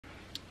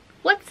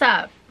What's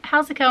up?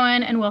 How's it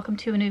going? And welcome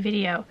to a new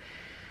video.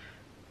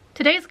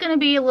 Today's gonna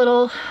be a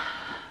little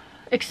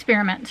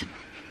experiment.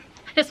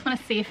 I just wanna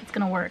see if it's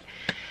gonna work.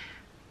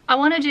 I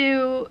wanna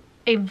do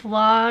a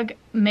vlog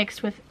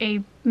mixed with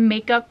a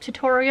makeup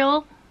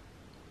tutorial.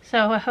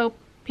 So I hope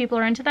people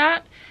are into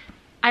that.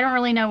 I don't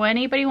really know what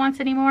anybody wants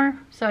anymore,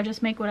 so I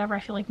just make whatever I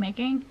feel like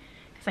making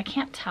because I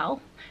can't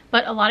tell.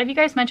 But a lot of you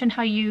guys mentioned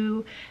how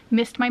you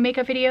missed my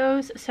makeup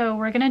videos, so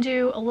we're gonna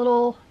do a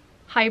little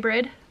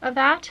hybrid of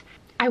that.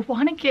 I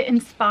want to get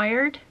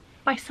inspired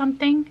by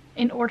something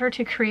in order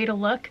to create a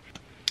look.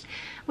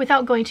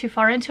 Without going too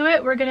far into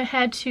it, we're gonna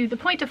head to the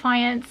Point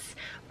Defiance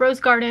Rose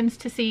Gardens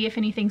to see if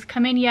anything's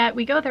come in yet.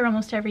 We go there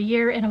almost every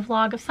year in a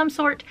vlog of some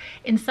sort,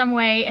 in some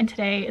way, and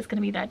today is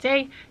gonna be that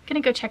day.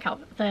 Gonna go check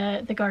out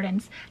the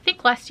gardens. I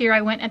think last year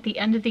I went at the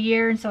end of the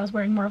year, and so I was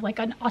wearing more of like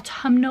an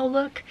autumnal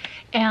look,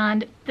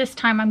 and this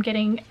time I'm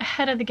getting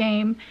ahead of the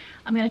game.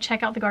 I'm gonna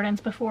check out the gardens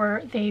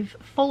before they've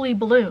fully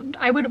bloomed.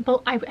 I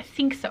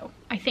think so.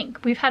 I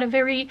think we've had a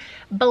very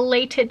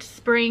belated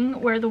spring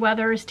where the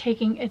weather is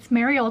taking its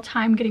merry old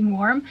time getting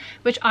warm,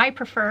 which I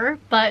prefer,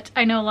 but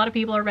I know a lot of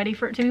people are ready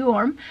for it to be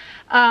warm.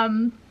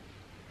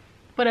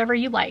 Whatever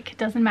you like, it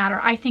doesn't matter.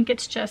 I think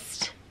it's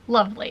just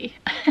lovely.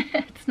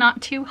 It's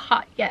not too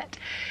hot yet,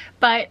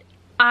 but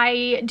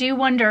I do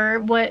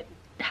wonder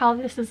how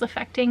this is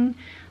affecting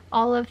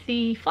all of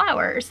the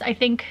flowers. I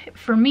think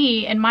for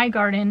me in my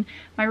garden,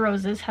 my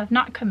roses have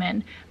not come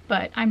in,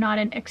 but I'm not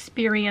an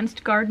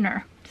experienced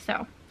gardener,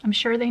 so I'm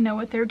sure they know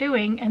what they're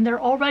doing and they're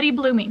already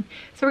blooming.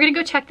 So we're gonna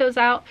go check those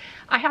out.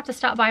 I have to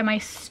stop by my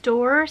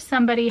store.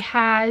 Somebody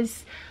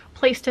has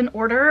placed an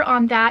order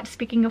on that,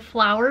 speaking of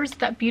flowers,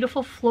 that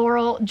beautiful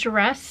floral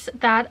dress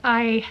that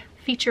I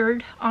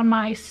featured on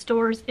my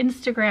store's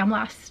Instagram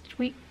last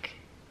week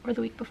or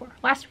the week before,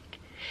 last week.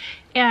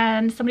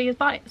 And somebody has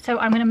bought it, so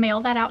I'm gonna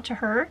mail that out to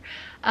her.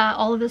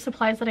 All of the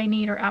supplies that I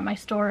need are at my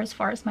store, as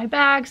far as my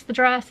bags, the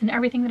dress, and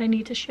everything that I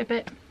need to ship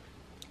it.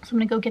 So I'm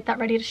gonna go get that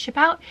ready to ship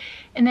out.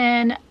 And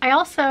then I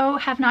also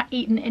have not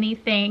eaten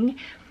anything,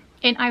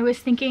 and I was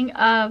thinking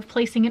of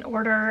placing an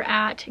order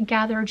at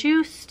Gather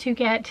Juice to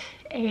get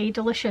a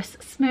delicious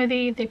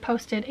smoothie. They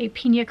posted a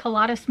pina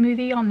colada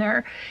smoothie on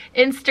their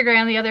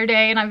Instagram the other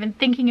day, and I've been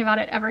thinking about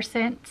it ever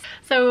since.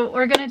 So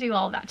we're gonna do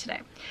all of that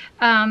today.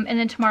 And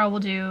then tomorrow we'll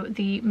do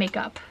the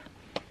makeup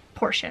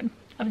portion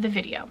of the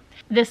video.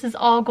 This is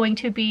all going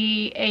to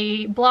be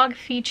a blog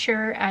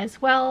feature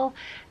as well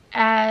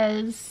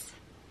as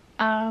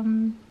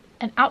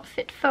an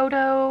outfit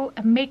photo,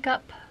 a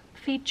makeup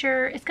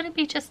feature. It's gonna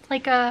be just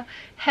like a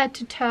head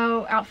to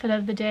toe outfit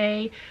of the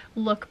day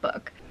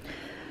lookbook.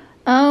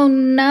 Oh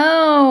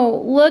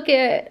no, look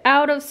at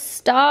out of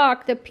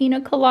stock. The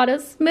pina colada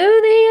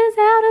smoothie is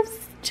out of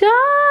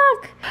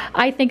stock.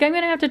 I think I'm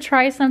gonna have to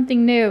try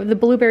something new. The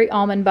blueberry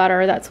almond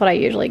butter, that's what I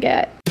usually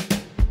get.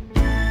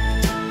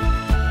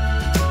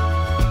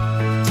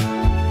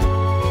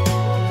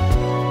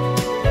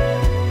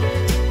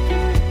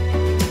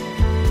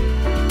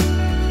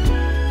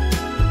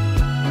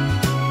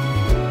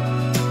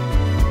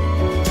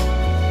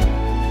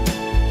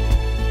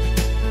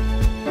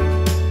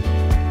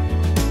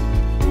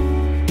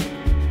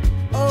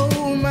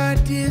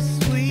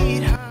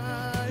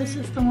 This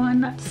is the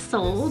one that's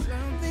sold.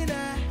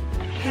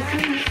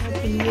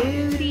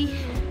 Beauty.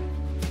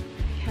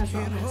 Has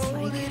all this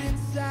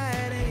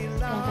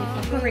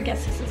like, whoever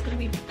gets this is gonna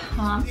be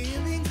pumped.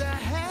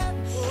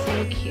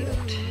 So cute.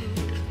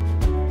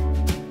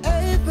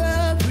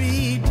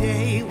 Every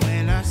day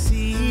when I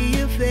see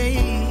your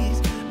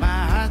face, my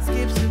heart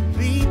skips a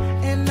beat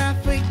and I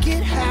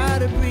forget how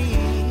to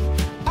breathe.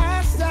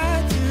 I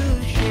start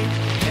to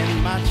shake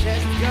and my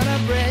chest gonna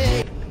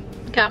break.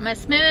 Got my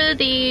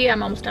smoothie.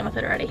 I'm almost done with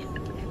it already.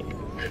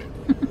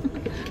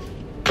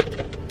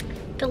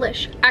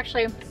 Delish.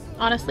 Actually,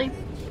 honestly,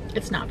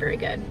 it's not very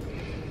good.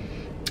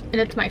 And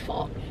it's my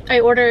fault. I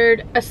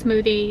ordered a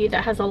smoothie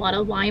that has a lot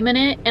of lime in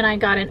it, and I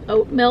got an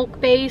oat milk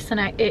base, and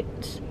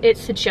it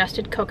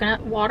suggested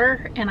coconut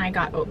water, and I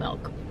got oat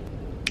milk.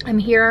 I'm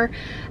here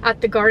at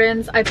the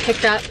gardens. I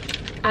picked up,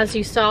 as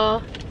you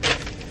saw,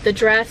 the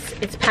dress.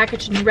 It's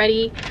packaged and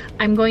ready.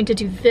 I'm going to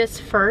do this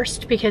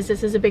first because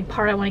this is a big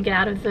part I want to get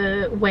out of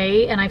the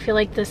way, and I feel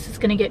like this is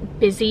going to get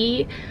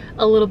busy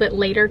a little bit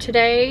later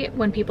today.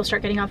 When people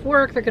start getting off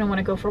work, they're going to want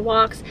to go for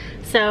walks,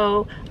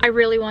 so I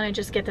really want to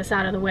just get this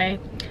out of the way.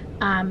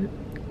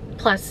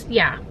 Plus,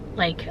 yeah,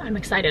 like, I'm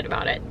excited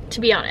about it, to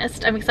be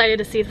honest. I'm excited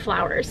to see the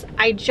flowers.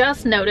 I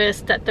just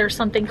noticed that there's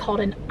something called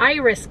an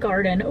iris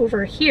garden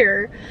over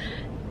here.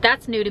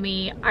 That's new to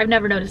me. I've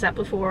never noticed that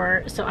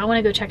before, so I want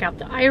to go check out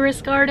the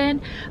iris garden.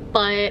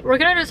 But we're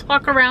gonna just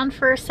walk around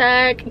for a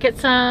sec, get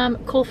some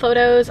cool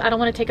photos. I don't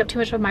want to take up too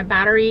much of my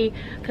battery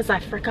because I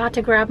forgot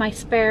to grab my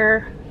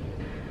spare.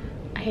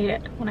 I hate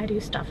it when I do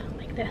stuff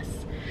like this.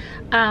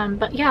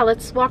 But yeah,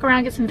 let's walk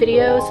around, get some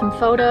videos, some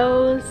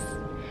photos.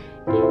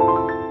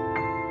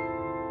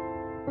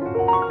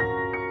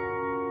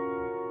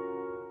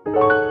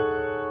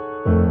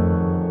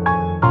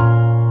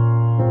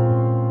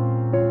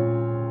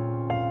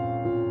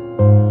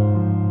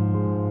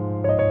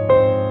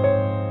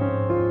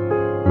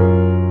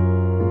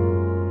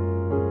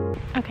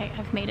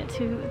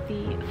 to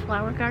the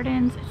flower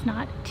gardens. It's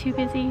not too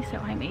busy, so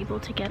I'm able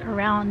to get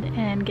around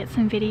and get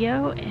some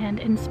video and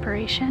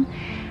inspiration.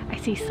 I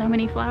see so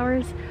many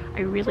flowers.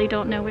 I really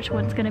don't know which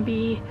one's gonna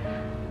be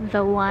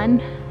the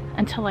one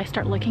until I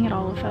start looking at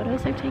all the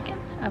photos I've taken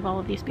of all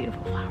of these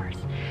beautiful flowers.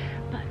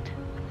 But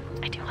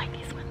I do like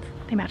these ones.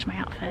 They match my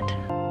outfit.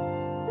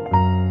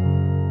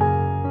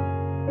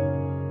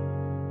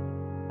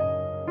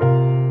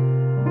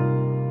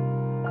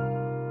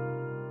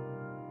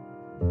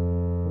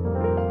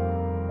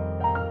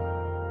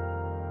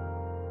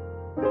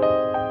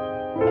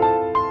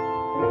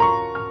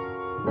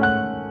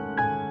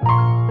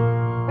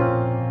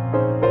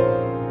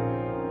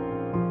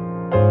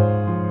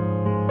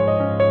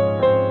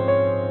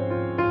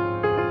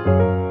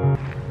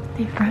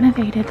 They've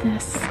renovated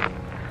this.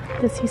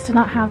 This used to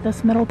not have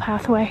this middle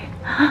pathway.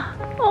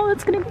 Oh,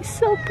 it's gonna be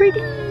so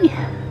pretty.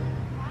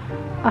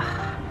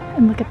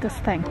 And look at this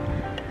thing.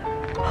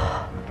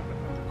 Wow.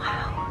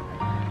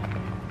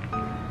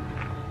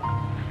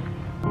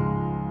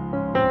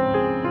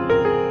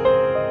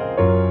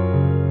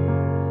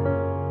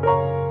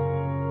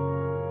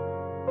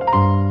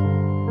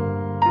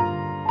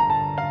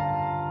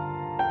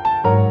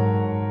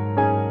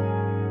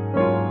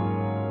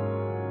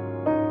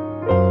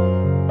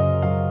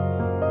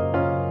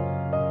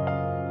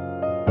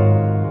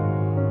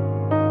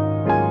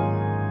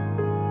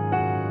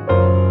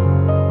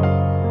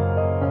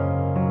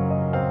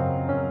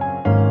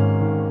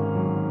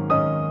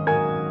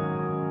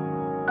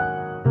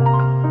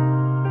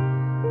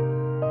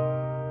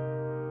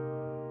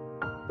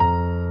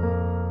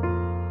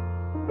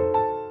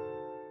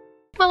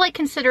 Well, I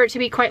consider it to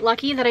be quite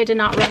lucky that I did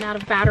not run out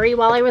of battery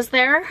while I was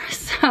there,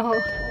 so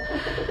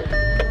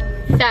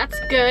that's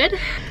good.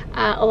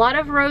 A lot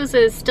of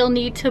roses still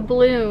need to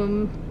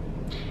bloom,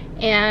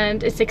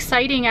 and it's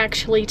exciting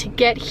actually to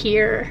get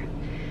here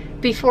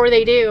before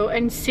they do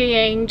and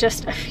seeing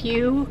just a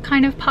few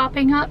kind of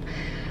popping up,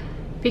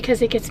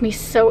 because it gets me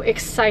so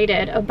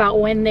excited about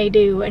when they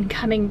do and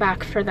coming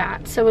back for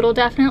that. So it'll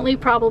definitely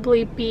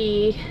probably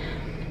be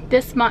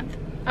this month.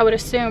 I would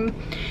assume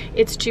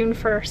it's June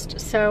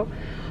 1st. So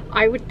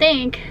I would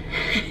think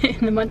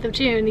in the month of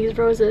June, these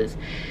roses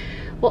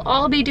will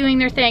all be doing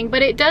their thing.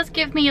 But it does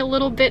give me a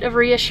little bit of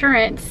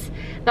reassurance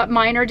that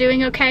mine are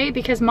doing okay,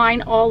 because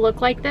mine all look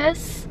like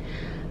this.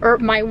 Or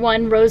my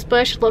one rose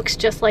bush looks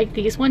just like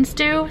these ones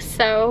do.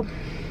 So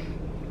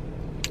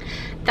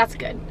that's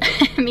good.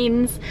 It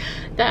means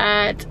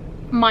that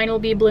mine will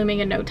be blooming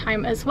in no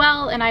time as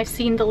well, and I've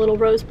seen the little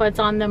rosebuds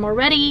on them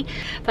already,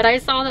 but I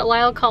saw that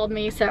Lyle called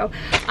me, so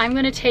I'm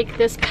gonna take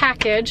this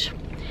package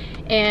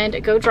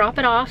and go drop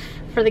it off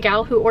for the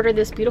gal who ordered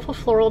this beautiful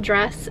floral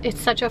dress. It's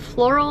such a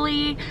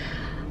florally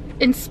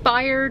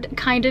inspired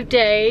kind of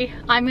day.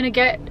 I'm gonna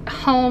get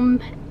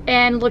home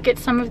and look at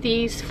some of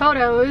these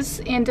photos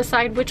and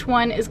decide which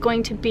one is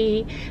going to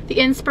be the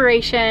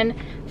inspiration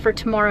for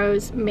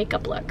tomorrow's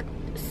makeup look.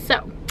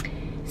 So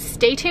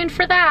stay tuned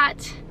for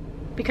that,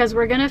 because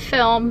we're gonna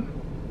film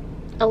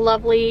a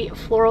lovely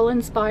floral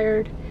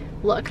inspired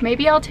look.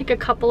 Maybe I'll take a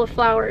couple of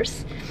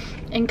flowers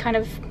and kind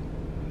of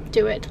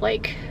do it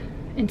like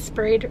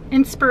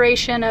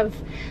inspiration of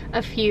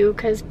a few,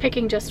 because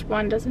picking just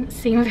one doesn't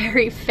seem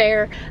very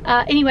fair.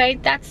 Anyway,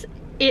 that's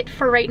it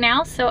for right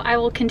now, so I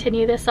will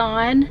continue this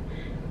on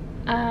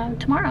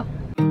tomorrow.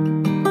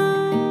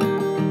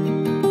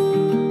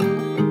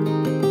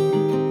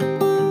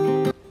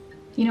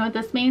 You know what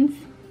this means?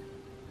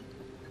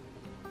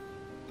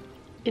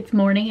 It's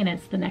morning and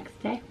it's the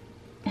next day.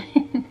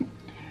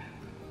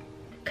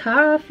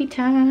 Coffee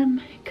time,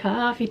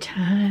 coffee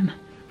time.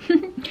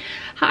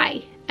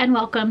 Hi, and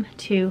welcome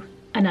to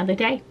another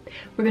day.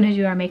 We're gonna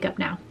do our makeup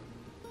now.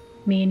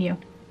 Me and you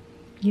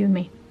and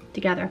me,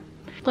 together.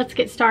 Let's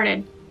get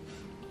started.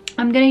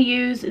 I'm gonna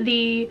use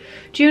the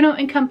Juno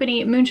 &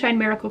 Company Moonshine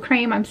Miracle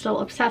Cream. I'm still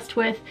obsessed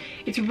with.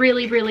 It's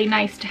really, really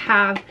nice to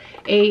have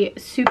a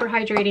super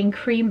hydrating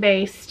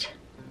cream-based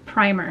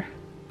primer.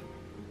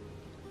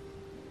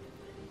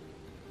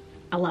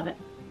 I love it.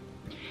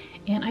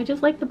 And I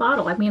just like the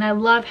bottle. I mean, I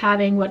love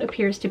having what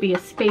appears to be a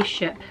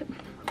spaceship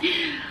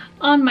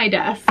on my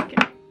desk.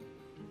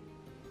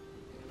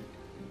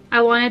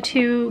 I wanted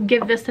to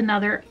give this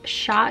another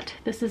shot.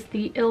 This is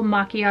the Il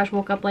Makiage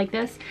Woke Up Like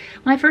This.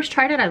 When I first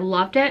tried it, I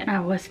loved it, and I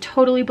was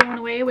totally blown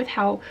away with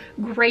how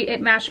great it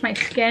matched my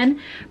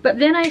skin. But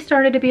then I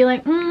started to be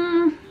like,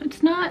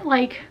 it's not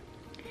like,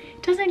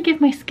 it doesn't give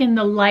my skin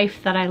the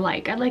life that I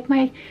like. I like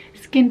my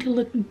skin to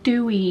look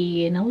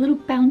dewy and a little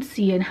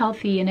bouncy and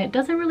healthy, and it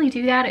doesn't really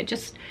do that. It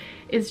just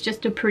is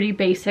just a pretty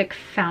basic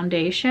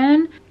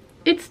foundation.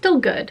 It's still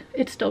good.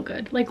 It's still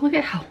good. Like, look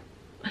at how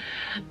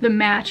the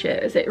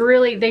matches. It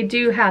really, they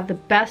do have the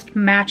best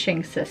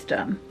matching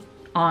system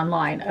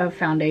online of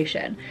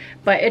foundation,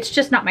 but it's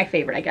just not my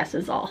favorite, I guess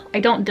is all. I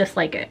don't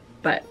dislike it,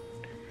 but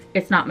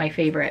it's not my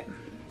favorite.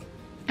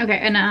 Okay,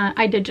 and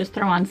I did just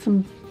throw on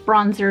some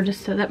bronzer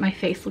just so that my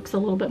face looks a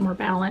little bit more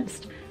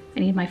balanced. I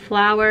need my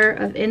flower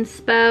of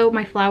inspo,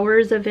 my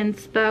flowers of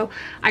inspo.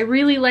 I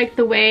really like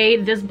the way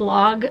this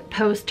blog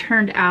post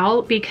turned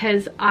out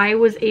because I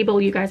was able,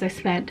 you guys, I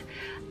spent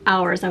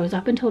hours. I was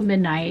up until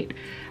midnight.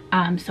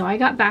 So I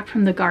got back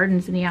from the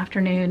gardens in the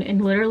afternoon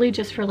and literally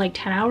just for like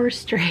 10 hours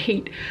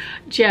straight,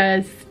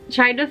 just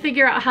trying to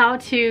figure out how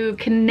to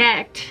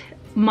connect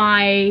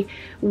my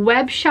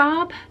web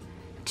shop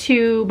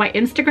to my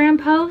Instagram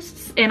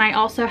posts. And I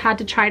also had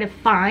to try to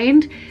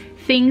find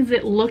things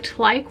that looked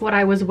like what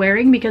I was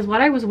wearing, because what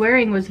I was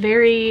wearing was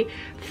very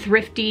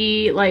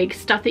thrifty, like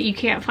stuff that you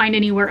can't find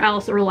anywhere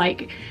else, or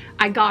like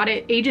I got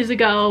it ages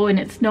ago and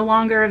it's no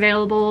longer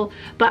available.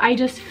 But I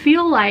just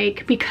feel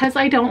like because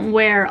I don't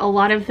wear a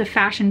lot of the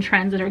fashion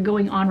trends that are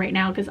going on right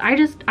now, because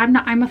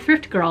I'm a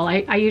thrift girl.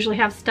 I usually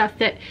have stuff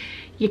that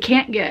you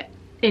can't get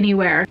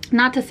anywhere.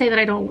 Not to say that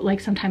I don't like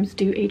sometimes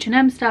do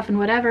H&M stuff and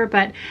whatever,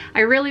 but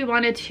I really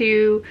wanted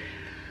to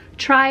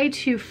try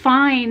to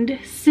find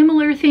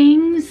similar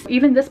things.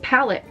 Even this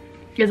palette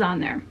is on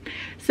there.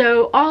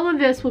 So all of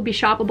this will be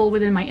shoppable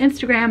within my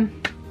Instagram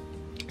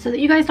so that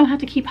you guys don't have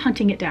to keep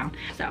hunting it down.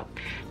 So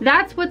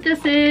that's what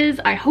this is.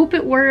 I hope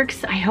it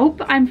works. I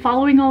hope I'm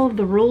following all of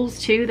the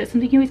rules too. That's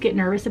something you always get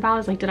nervous about,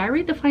 is like, did I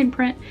read the fine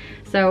print?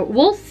 So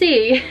we'll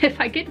see.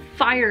 If I get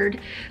fired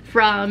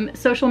from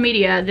social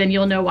media, then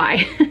you'll know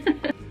why.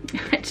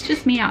 It's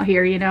just me out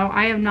here, you know.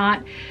 I am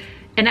not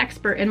an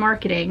expert in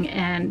marketing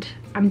and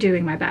I'm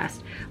doing my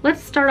best.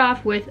 Let's start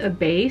off with a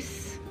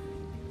base.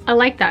 I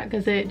like that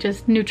because it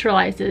just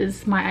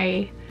neutralizes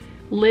my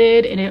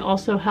lid and it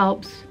also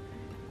helps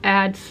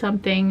add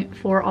something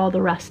for all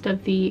the rest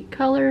of the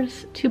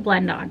colors to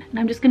blend on. And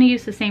I'm just gonna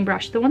use the same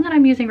brush. The one that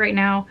I'm using right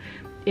now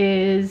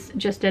is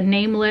just a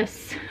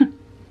nameless,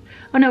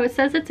 oh no, it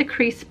says it's a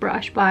crease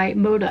brush by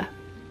Moda.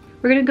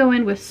 We're gonna go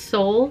in with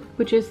Soul,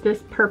 which is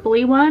this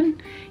purpley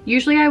one.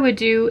 Usually I would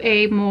do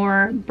a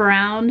more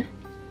brown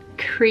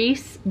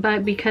crease,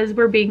 but because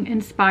we're being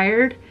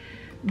inspired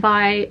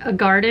by a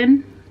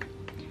garden,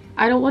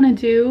 I don't want to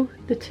do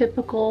the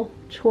typical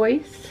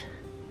choice.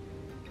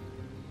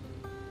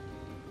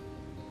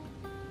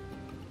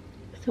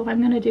 So I'm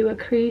going to do a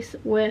crease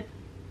with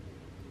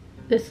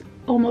this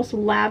almost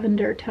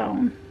lavender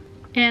tone.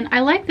 And I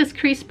like this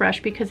crease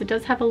brush because it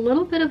does have a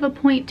little bit of a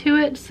point to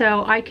it,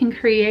 so I can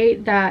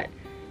create that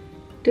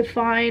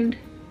defined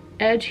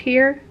edge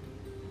here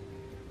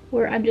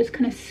where I'm just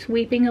kind of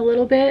sweeping a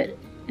little bit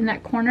in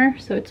that corner,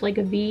 so it's like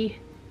a V,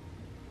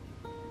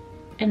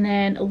 and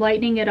then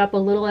lightening it up a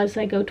little as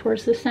I go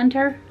towards the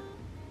center.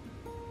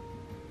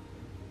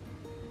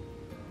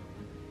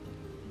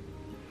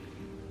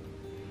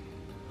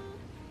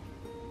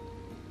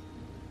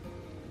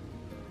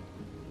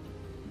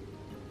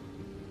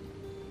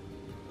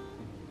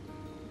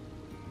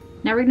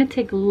 Now we're going to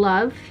take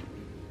Love,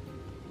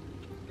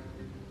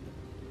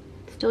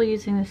 still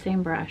using the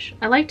same brush.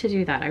 I like to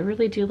do that. I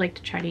really do like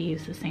to try to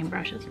use the same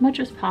brush as much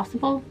as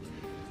possible.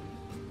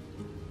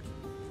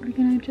 We're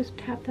gonna just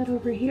tap that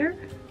over here.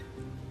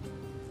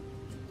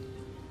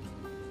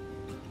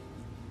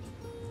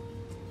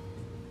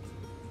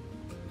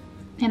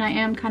 And I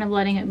am kind of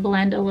letting it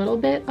blend a little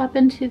bit up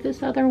into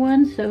this other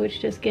one, so it's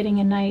just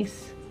getting a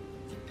nice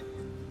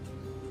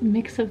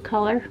mix of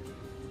color.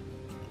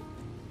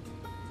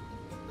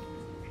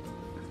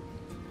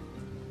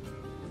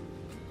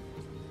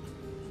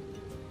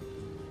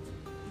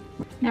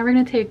 Now we're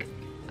gonna take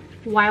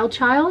Wild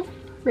Child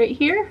right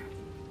here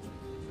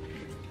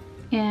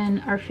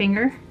and our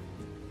finger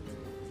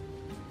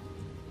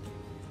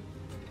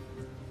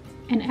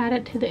and add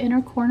it to the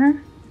inner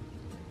corner.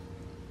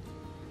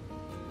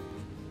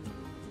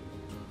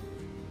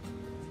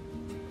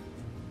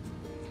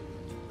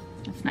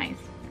 That's nice.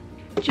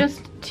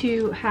 Just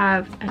to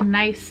have a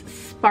nice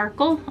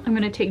sparkle, I'm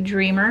gonna take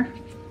Dreamer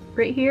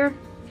right here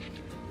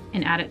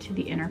and add it to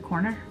the inner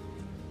corner.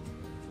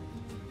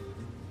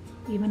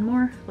 Even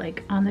more,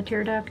 like on the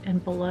tear duct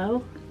and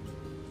below.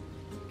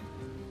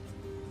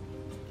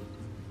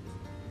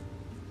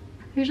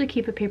 I usually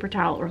keep a paper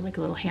towel or like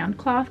a little hand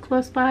cloth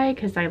close by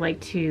because I like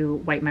to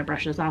wipe my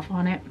brushes off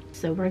on it.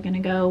 So we're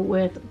gonna go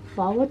with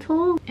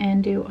Volatile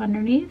and do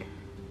underneath.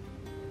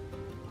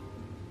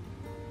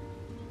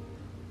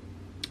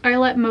 I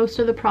let most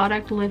of the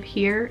product live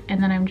here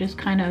and then I'm just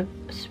kind of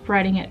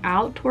spreading it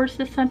out towards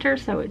the center,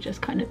 so it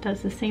just kind of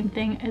does the same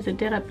thing as it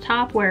did up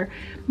top, where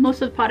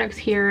most of the product's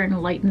here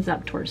and lightens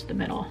up towards the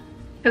middle.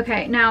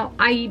 Okay, now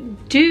I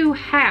do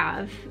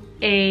have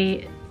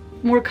a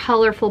more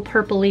colorful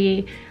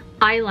purpley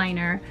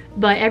eyeliner,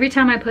 but every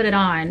time I put it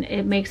on,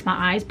 it makes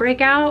my eyes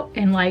break out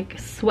and like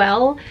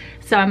swell.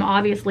 So I'm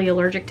obviously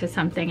allergic to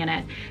something in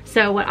it.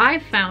 So what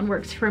I've found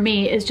works for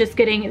me is just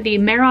getting the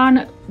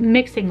Miriah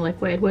mixing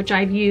liquid, which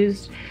I've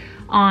used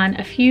on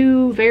a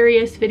few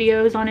various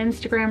videos on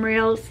Instagram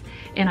Reels,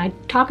 and I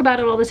talk about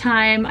it all the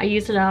time. I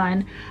used it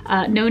on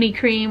Noni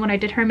Cream when I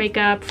did her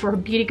makeup for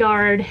Beauty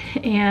Guard,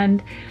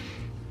 and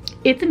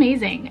it's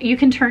amazing. You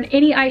can turn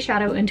any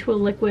eyeshadow into a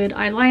liquid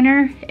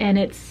eyeliner, and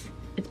it's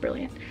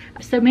brilliant.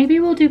 So maybe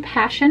we'll do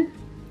Passion,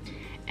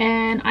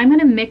 And I'm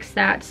gonna mix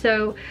that.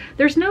 So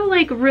there's no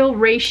like real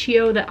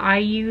ratio that I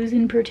use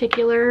in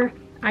particular.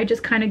 I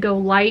just kind of go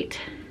light.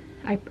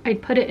 I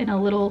put it in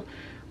a little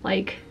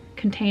like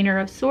container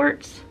of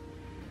sorts,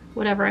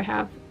 whatever I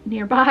have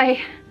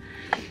nearby.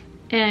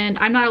 And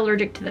I'm not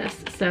allergic to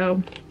this,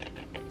 so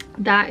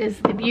that is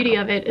the beauty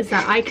of it, is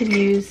that I can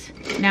use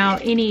now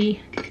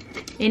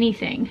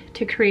anything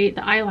to create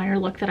the eyeliner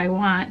look that I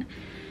want.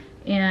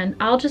 And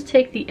I'll just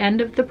take the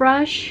end of the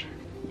brush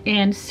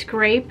and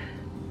scrape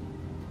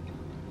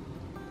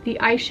the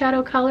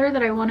eyeshadow color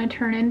that I want to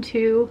turn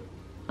into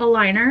a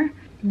liner.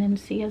 And then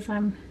see, as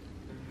I'm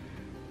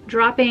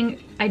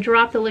dropping, I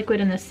drop the liquid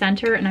in the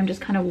center and I'm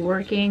just kind of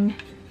working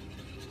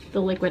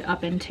the liquid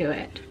up into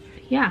it.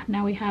 Yeah,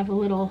 now we have a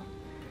little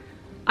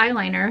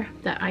eyeliner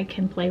that I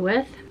can play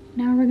with.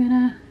 Now we're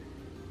gonna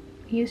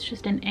use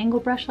just an angle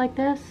brush like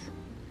this.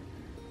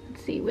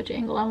 Let's see which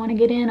angle I want to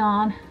get in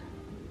on.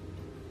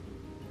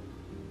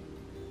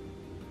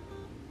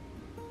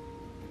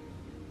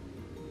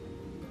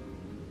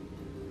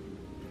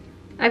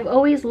 I've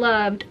always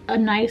loved a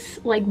nice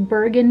like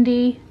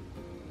burgundy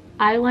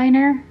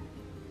eyeliner,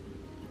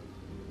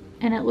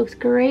 and it looks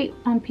great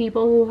on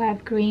people who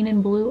have green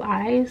and blue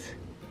eyes.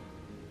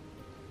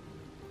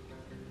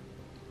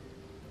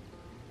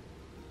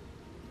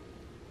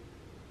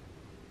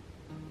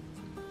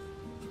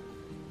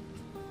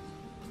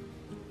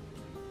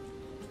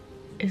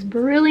 It's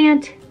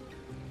brilliant.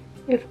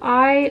 If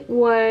I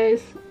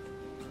was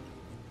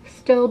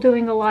still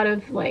doing a lot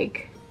of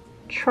like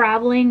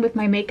traveling with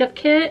my makeup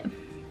kit,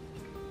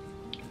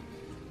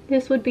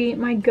 this would be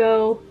my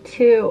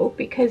go-to,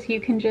 because you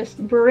can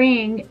just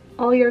bring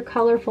all your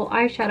colorful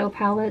eyeshadow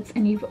palettes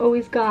and you've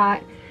always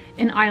got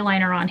an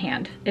eyeliner on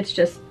hand. It's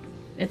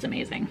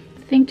amazing.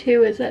 The thing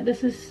too is that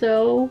this is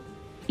so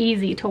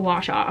easy to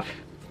wash off.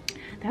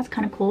 That's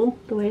kind of cool,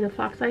 the way the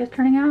fox eye is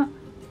turning out.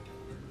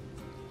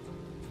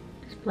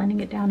 Just blending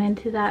it down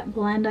into that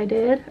blend I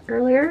did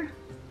earlier.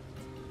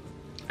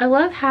 I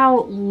love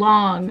how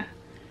long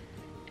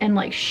and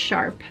like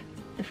sharp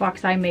the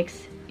fox eye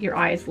makes your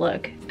eyes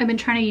look. I've been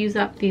trying to use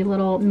up the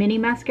little mini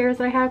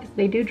mascaras I have, because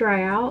they do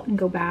dry out and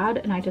go bad,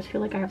 and I just feel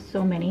like I have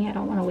so many, I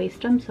don't want to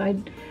waste them. So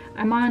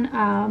I'm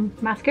on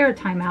mascara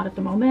timeout at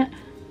the moment.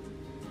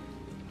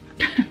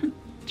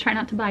 Try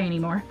not to buy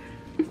anymore.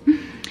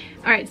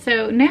 All right,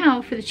 so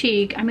now for the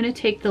cheek, I'm gonna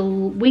take the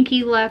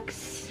Winky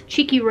Lux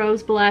Cheeky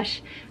Rose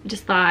blush. I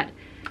just thought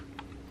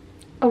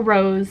a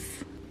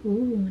rose.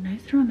 Ooh,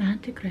 nice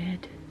romantic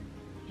red.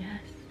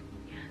 Yes,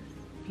 yes,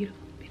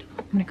 beautiful, beautiful.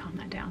 I'm gonna calm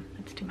that down,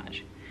 that's too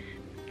much.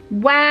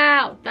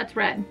 Wow, that's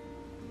red.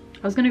 I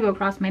was gonna go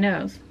across my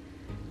nose,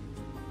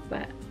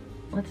 but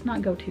let's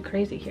not go too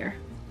crazy here.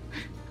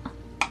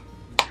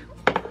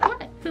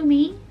 What, who,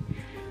 me?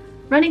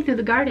 Running through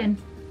the garden.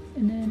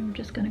 And then we're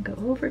just gonna go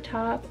over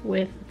top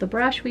with the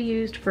brush we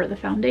used for the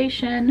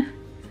foundation.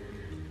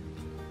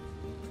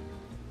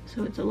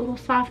 So it's a little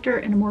softer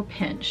and more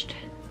pinched.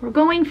 We're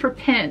going for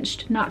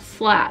pinched, not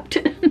slapped.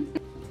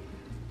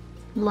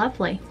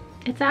 Lovely.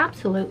 It's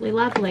absolutely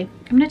lovely.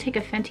 I'm gonna take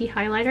a Fenty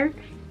highlighter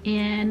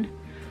in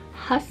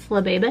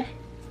Hustler, baby.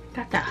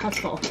 Got that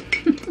hustle.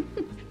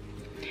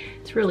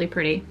 It's really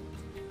pretty,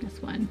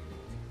 this one.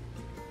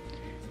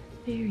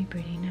 Very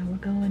pretty. Now we're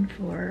going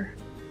for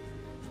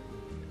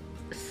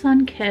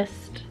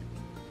sun-kissed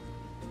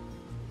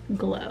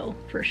glow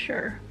for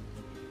sure.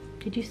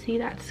 Did you see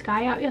that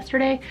sky out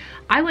yesterday?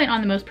 I went on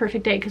the most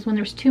perfect day, because when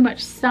there's too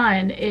much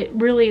sun, it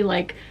really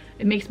like,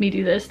 it makes me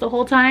do this the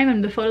whole time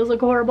and the photos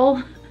look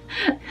horrible.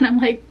 And I'm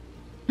like,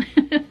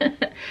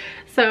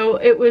 so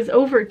it was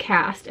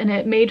overcast and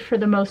it made for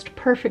the most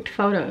perfect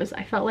photos.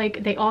 I felt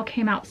like they all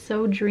came out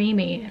so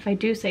dreamy, if I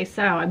do say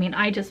so. I mean,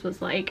 I just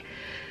was like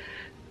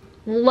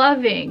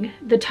loving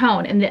the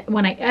tone. And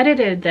when I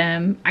edited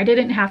them, I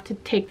didn't have to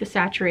take the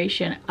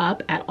saturation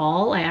up at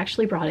all. I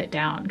actually brought it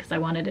down because I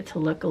wanted it to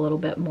look a little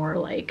bit more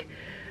like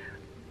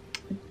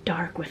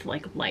dark with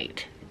like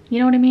light. You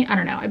know what I mean? I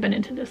don't know. I've been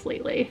into this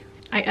lately.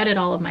 I edit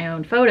all of my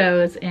own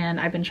photos and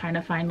I've been trying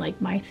to find like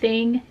my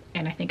thing,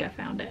 and I think I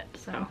found it.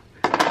 So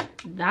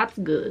that's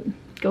good.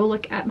 Go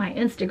look at my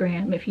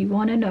Instagram if you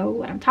want to know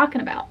what I'm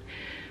talking about.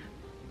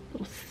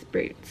 Little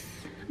sprouts.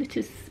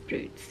 Little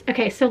sprouts.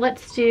 Okay, so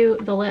let's do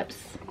the lips.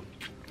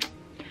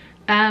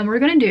 We're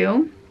gonna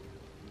do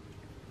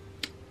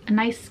a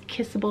nice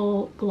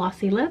kissable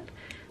glossy lip.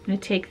 I'm gonna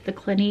take the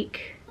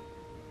Clinique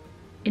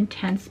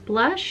Intense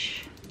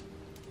blush.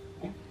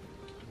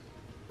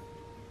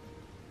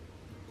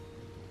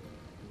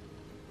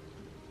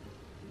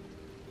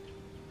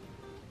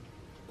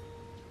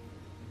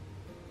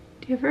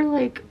 Do you ever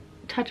like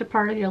touch a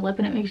part of your lip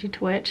and it makes you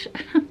twitch?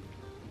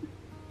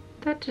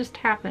 That just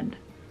happened.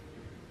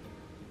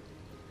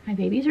 My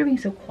babies are being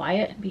so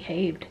quiet and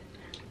behaved.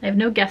 I have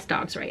no guest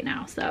dogs right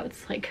now, so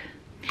it's like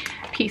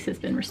peace has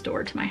been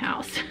restored to my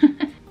house.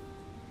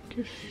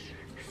 Just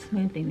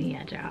smoothing the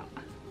edge out.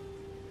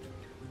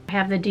 I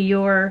have the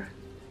Dior,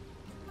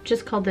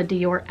 just called the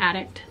Dior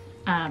Addict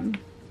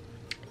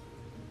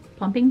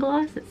plumping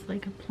gloss. It's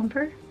like a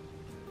plumper.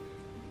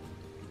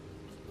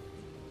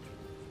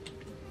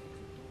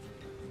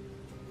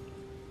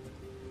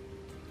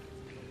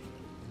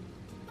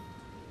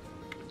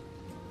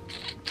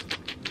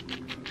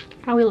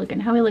 How we looking?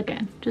 How we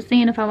looking? Just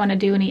seeing if I want to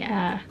do any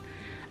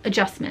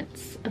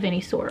adjustments of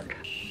any sort.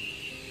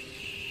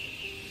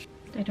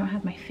 I don't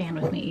have my fan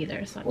with me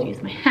either, so I have to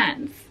use my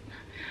hands.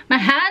 My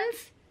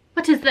hands?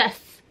 What is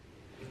this?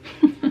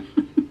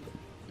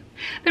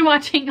 Been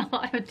watching a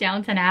lot of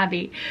Downton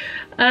Abbey.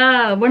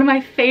 One of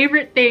my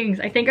favorite things.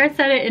 I think I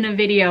said it in a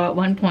video at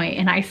one point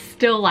and I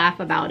still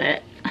laugh about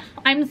it.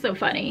 I'm so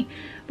funny.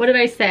 What did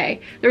I say?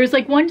 There was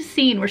like one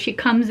scene where she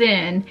comes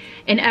in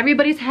and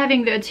everybody's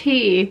having their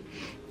tea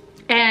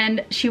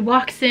and she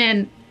walks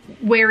in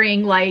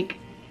wearing like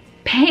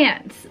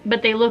pants,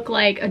 but they look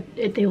like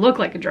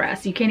a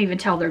dress. You can't even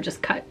tell they're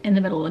just cut in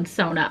the middle and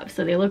sewn up,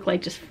 so they look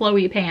like just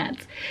flowy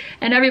pants.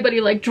 And everybody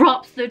like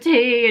drops their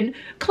tea and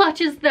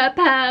clutches their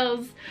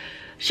pearls.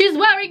 She's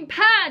wearing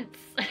pants.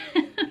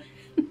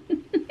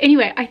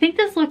 Anyway, I think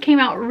this look came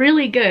out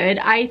really good.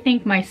 I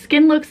think my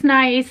skin looks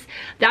nice.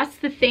 That's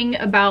the thing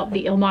about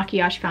the Il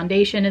Makiage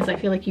foundation, is I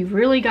feel like you've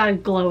really got to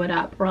glow it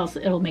up or else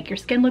it'll make your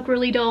skin look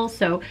really dull.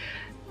 So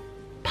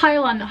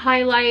pile on the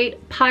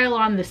highlight, pile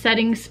on the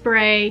setting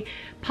spray,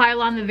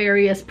 pile on the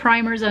various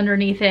primers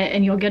underneath it,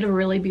 and you'll get a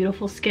really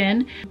beautiful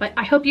skin. But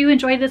I hope you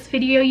enjoyed this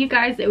video, you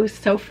guys. It was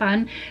so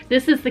fun.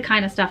 This is the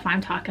kind of stuff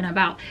I'm talking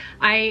about.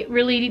 I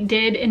really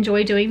did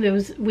enjoy doing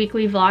those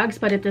weekly vlogs,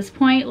 but at this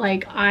point,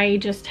 like, I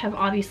just have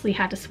obviously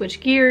had to switch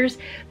gears.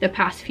 The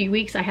past few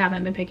weeks I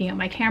haven't been picking up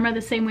my camera the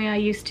same way I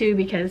used to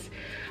because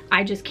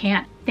I just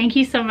can't. Thank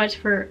you so much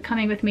for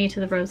coming with me to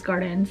the Rose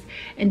Gardens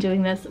and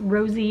doing this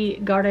rosy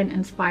garden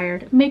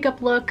inspired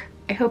makeup look.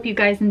 I hope you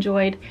guys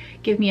enjoyed.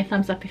 Give me a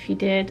thumbs up if you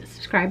did.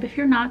 Subscribe if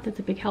you're not. That's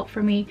a big help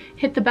for me.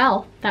 Hit the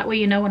bell. That way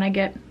you know when I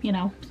get, you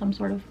know, some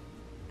sort of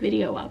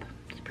video up.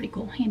 It's a pretty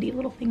cool, handy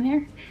little thing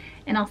there.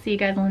 And I'll see you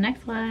guys on the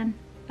next one.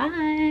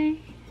 Bye.